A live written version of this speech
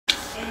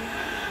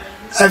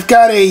I've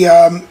got a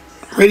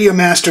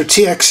RadioMaster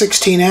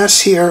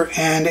TX16s here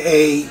and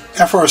a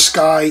FR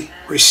Sky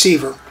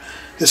receiver.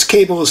 This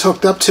cable is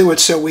hooked up to it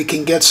so we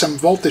can get some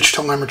voltage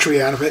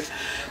telemetry out of it.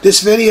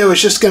 This video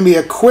is just going to be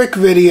a quick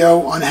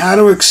video on how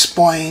to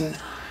explain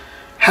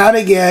how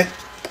to get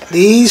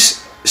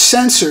these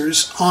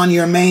sensors on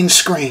your main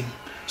screen.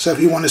 So if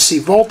you want to see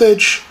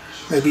voltage,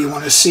 maybe you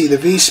want to see the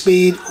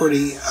V-speed or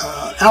the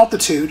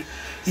altitude,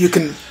 you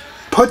can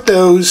put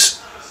those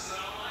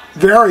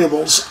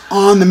variables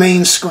on the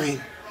main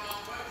screen.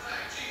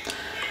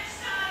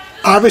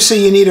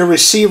 Obviously you need a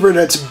receiver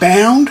that's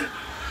bound,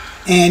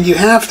 and you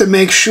have to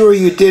make sure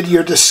you did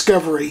your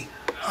discovery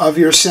of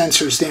your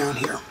sensors down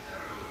here.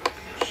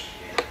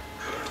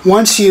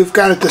 Once you've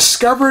got it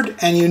discovered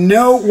and you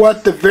know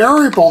what the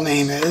variable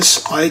name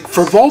is, like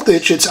for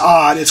voltage it's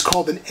odd, it's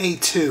called an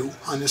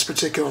A2 on this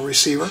particular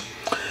receiver.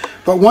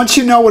 But once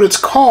you know what it's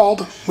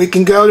called, we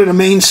can go to the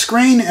main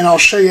screen and I'll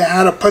show you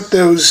how to put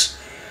those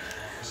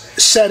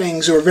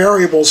settings or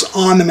variables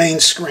on the main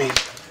screen.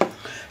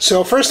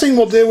 So first thing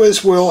we'll do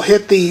is we'll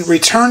hit the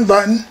return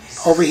button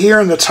over here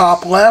in the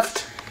top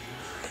left.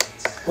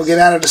 We'll get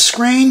out of the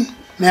screen.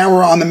 Now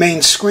we're on the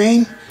main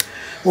screen.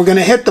 We're going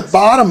to hit the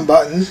bottom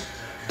button,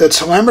 the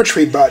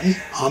telemetry button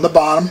on the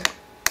bottom.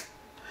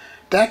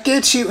 That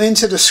gets you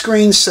into the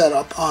screen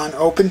setup on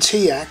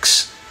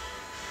OpenTX.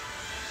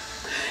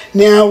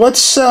 Now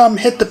let's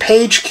hit the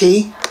page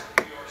key,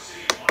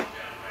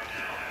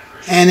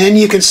 and then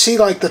you can see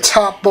like the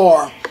top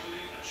bar.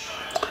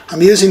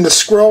 I'm using the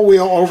scroll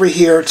wheel over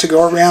here to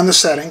go around the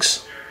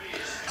settings.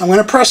 I'm going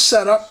to press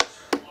setup.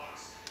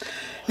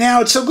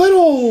 Now it's a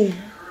little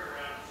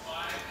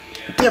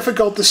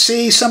difficult to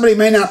see. Somebody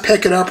may not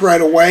pick it up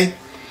right away.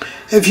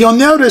 If you'll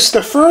notice,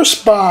 the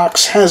first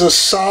box has a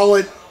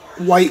solid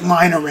white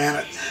line around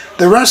it.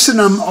 The rest of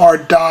them are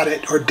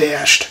dotted or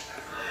dashed.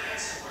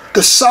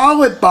 The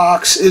solid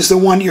box is the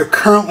one you're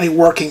currently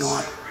working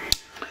on.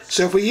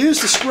 So if we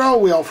use the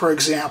scroll wheel, for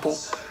example,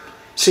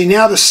 see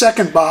now the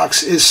second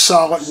box is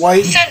solid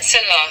white. Sensor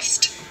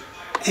lost.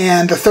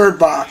 And the third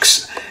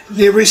box.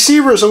 The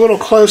receiver is a little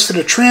close to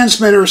the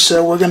transmitter,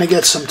 so we're going to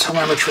get some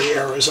telemetry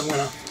errors. I'm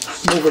going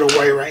to move it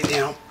away right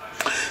now.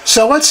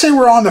 So let's say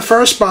we're on the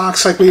first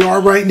box like we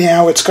are right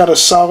now. It's got a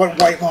solid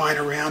white line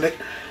around it.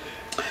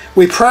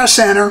 We press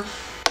enter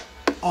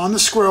on the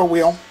scroll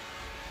wheel,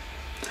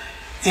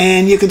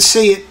 and you can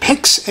see it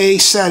picks a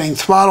setting,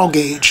 throttle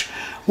gauge.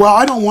 Well,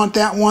 I don't want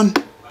that one,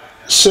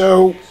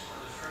 so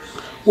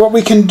what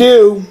we can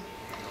do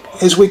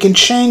is we can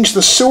change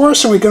the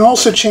source, and we can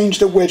also change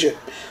the widget.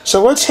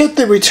 So let's hit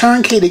the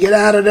return key to get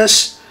out of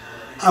this.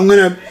 I'm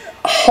going to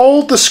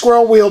hold the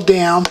scroll wheel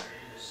down.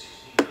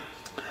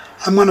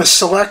 I'm going to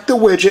select the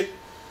widget.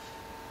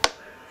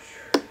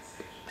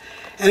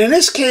 And in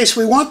this case,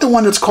 we want the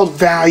one that's called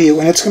value,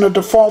 and it's going to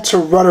default to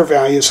rudder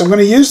value. So I'm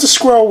going to use the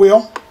scroll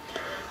wheel.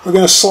 We're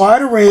going to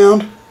slide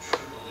around.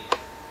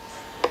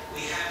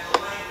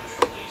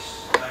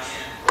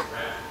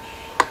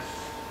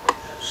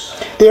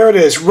 There it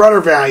is,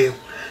 rudder value.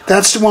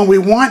 That's the one we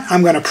want.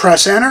 I'm going to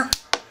press enter.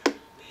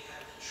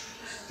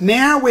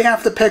 Now we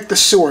have to pick the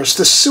source.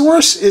 The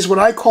source is what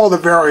I call the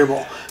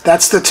variable.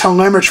 That's the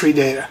telemetry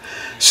data.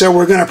 So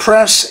we're going to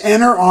press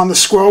enter on the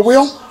scroll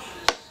wheel.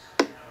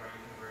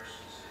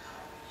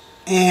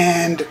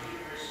 And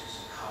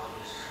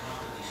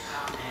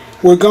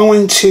we're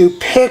going to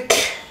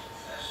pick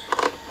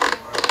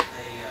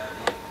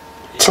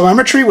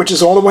telemetry, which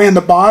is all the way in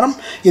the bottom.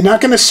 You're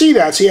not going to see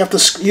that, so you have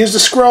to use the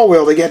scroll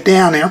wheel to get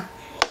down there.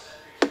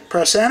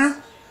 Press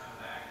enter.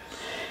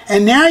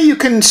 And now you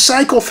can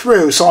cycle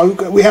through.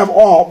 So we have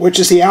alt, which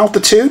is the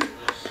altitude.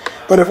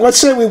 But if, let's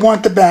say we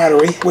want the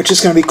battery, which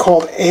is going to be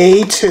called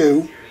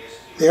A2.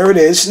 There it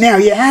is. Now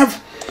you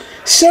have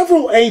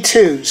several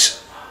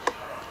A2s.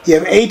 You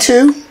have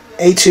A2,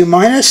 A2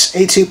 minus,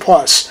 A2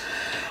 plus.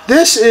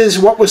 This is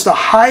what was the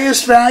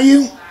highest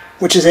value,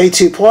 which is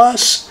A2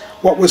 plus.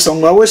 What was the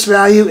lowest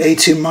value,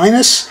 A2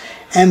 minus.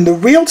 And the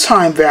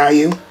real-time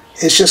value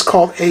is just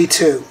called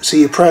A2. So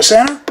you press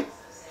enter.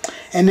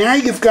 And now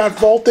you've got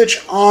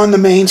voltage on the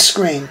main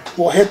screen.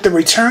 We'll hit the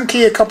return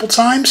key a couple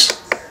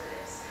times.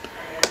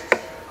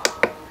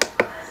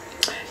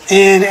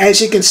 And as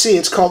you can see,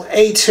 it's called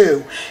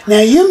A2. Now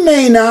you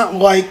may not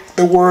like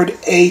the word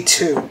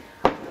A2.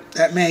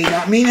 That may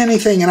not mean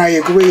anything, and I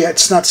agree,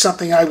 it's not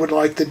something I would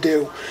like to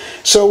do.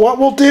 So what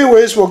we'll do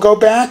is we'll go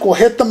back, we'll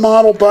hit the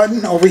model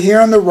button over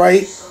here on the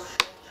right.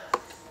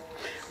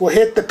 We'll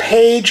hit the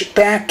page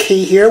back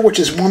key here, which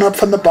is one up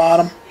from the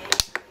bottom.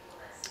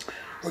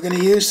 We're going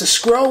to use the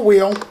scroll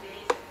wheel.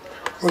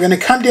 We're going to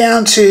come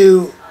down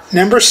to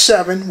number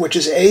 7, which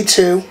is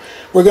A2.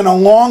 We're going to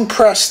long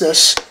press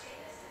this,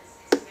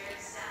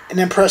 and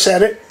then press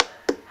edit.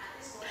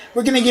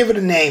 We're going to give it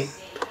a name.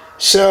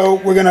 So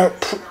we're going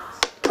to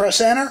press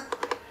enter,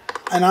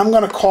 and I'm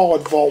going to call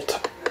it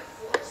volt.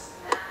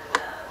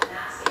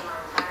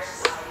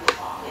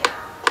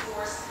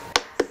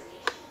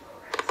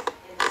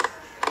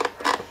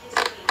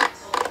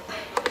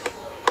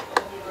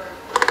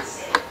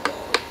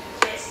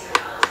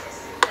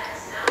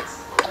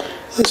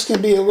 This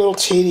can be a little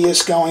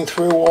tedious going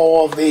through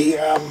all of the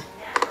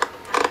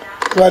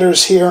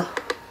letters here.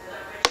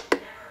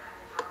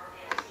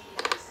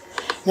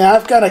 Now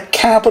I've got a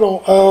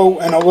capital O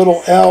and a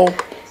little L,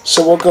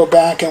 so we'll go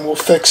back and we'll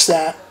fix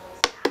that.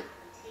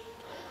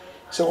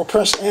 So we'll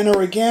press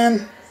enter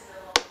again.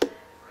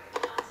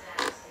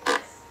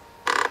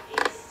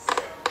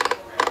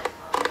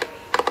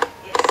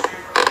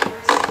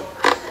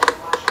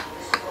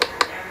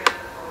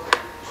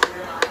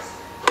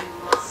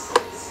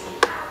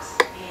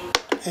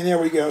 And there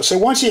we go. So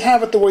once you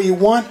have it the way you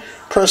want,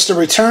 press the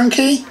return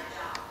key.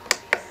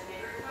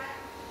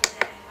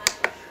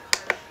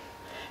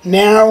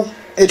 Now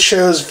it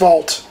shows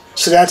volt.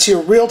 So that's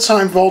your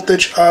real-time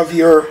voltage of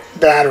your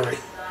battery.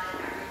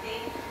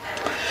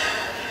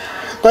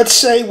 Let's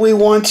say we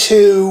want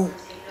to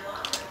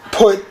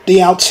put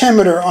the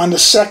altimeter on the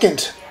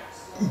second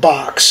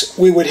box.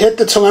 We would hit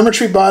the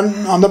telemetry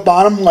button on the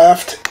bottom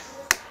left.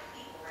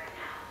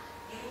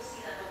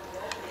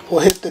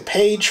 We'll hit the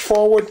page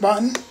forward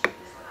button.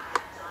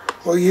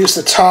 We'll use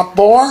the top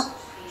bar,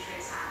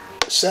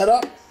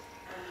 setup.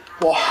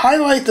 We'll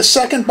highlight the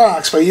second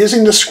box by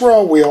using the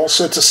scroll wheel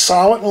so it's a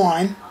solid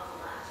line.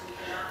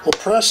 We'll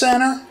press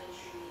enter.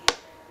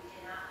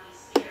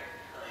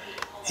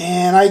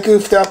 And I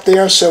goofed up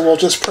there, so we'll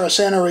just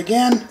press enter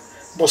again.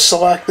 We'll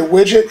select the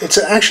widget. It's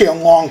actually a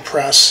long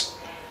press.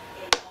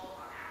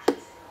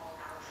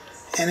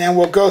 And then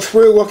we'll go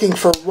through looking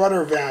for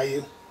rudder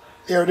value.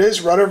 There it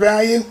is, rudder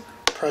value.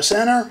 Press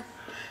enter.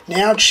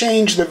 Now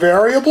change the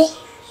variable.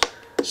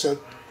 So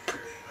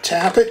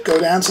tap it, go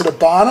down to the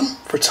bottom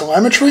for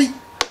telemetry.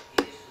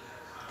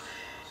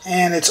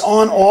 And it's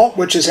on alt,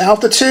 which is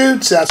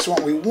altitude, so that's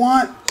what we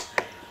want.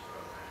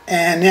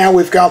 And now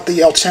we've got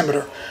the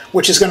altimeter,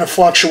 which is going to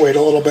fluctuate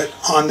a little bit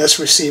on this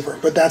receiver,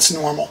 but that's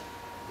normal.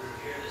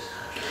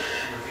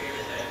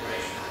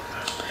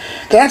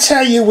 That's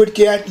how you would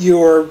get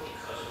your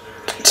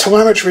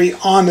telemetry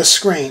on the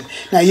screen.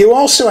 Now you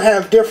also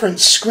have different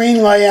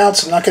screen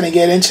layouts. I'm not going to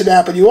get into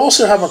that, but you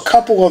also have a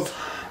couple of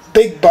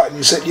big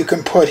buttons that you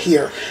can put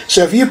here.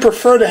 So if you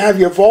prefer to have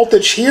your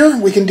voltage here,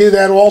 we can do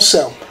that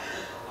also.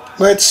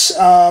 Let's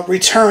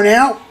return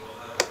out.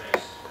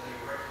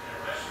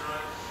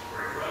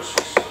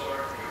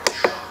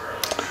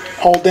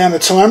 Hold down the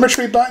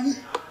telemetry button.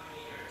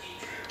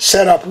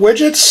 Set up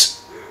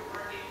widgets.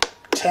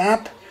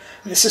 Tap.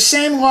 It's the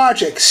same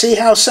logic. See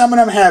how some of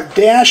them have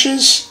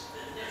dashes?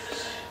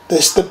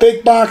 The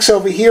big box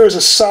over here is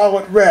a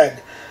solid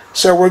red.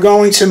 So we're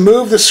going to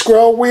move the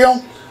scroll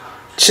wheel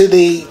to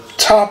the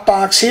top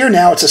box here.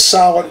 Now it's a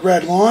solid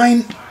red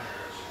line.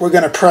 We're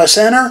going to press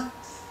enter.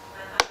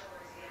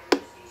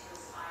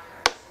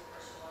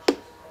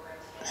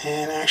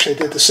 And actually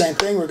did the same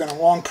thing. We're going to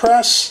long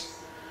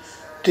press.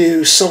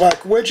 Do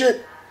select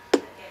widget.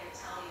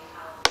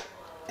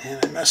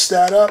 And I messed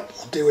that up.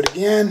 I'll do it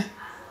again.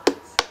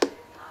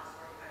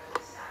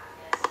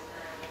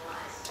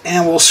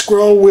 And we'll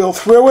scroll wheel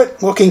through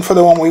it, looking for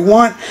the one we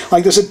want.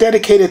 Like there's a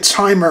dedicated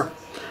timer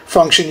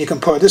function you can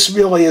put. This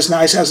really is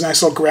nice, has a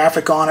nice little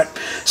graphic on it.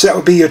 So that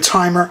would be your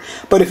timer.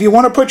 But if you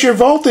want to put your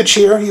voltage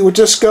here, you would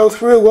just go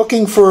through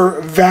looking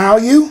for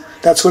value.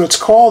 That's what it's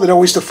called. It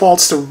always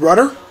defaults to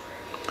rudder.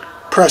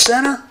 Press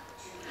enter.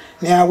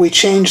 Now we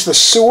change the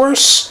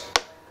source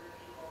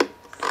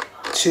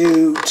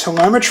to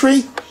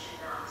telemetry.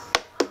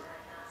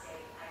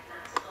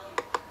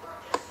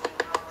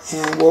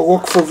 And we'll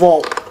look for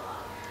volt.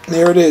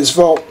 There it is,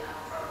 volt.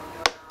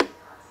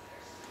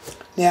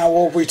 Now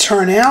we'll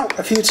return out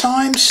a few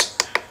times,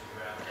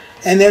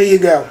 and there you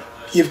go.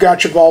 You've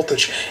got your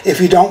voltage.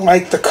 If you don't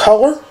like the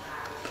color,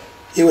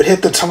 you would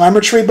hit the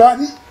telemetry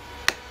button.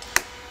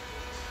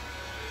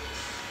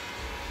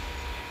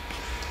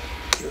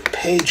 You would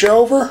page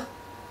over,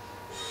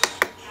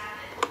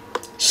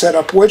 set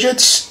up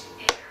widgets,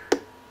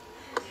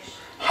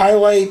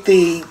 highlight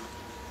the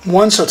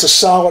one so it's a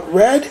solid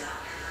red,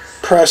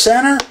 press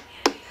enter,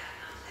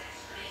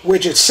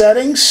 widget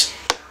settings,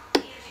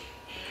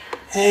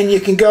 and you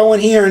can go in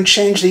here and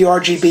change the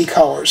RGB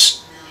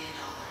colors.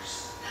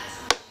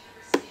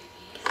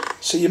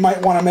 So you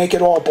might want to make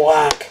it all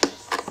black.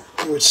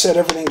 You would set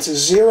everything to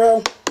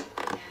 0.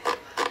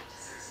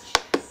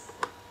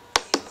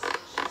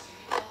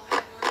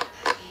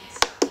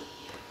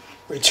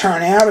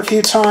 Return out a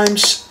few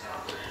times,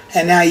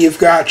 and now you've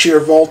got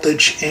your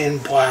voltage in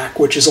black,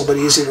 which is a little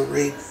bit easier to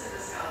read.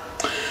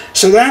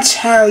 So that's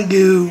how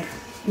you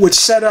would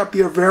set up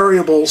your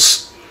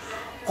variables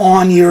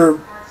on your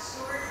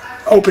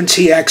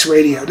OpenTX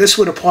radio. This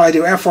would apply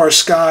to FR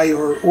Sky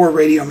or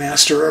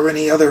RadioMaster or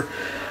any other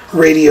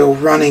radio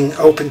running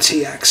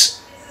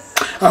OpenTX.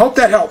 I hope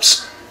that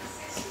helps.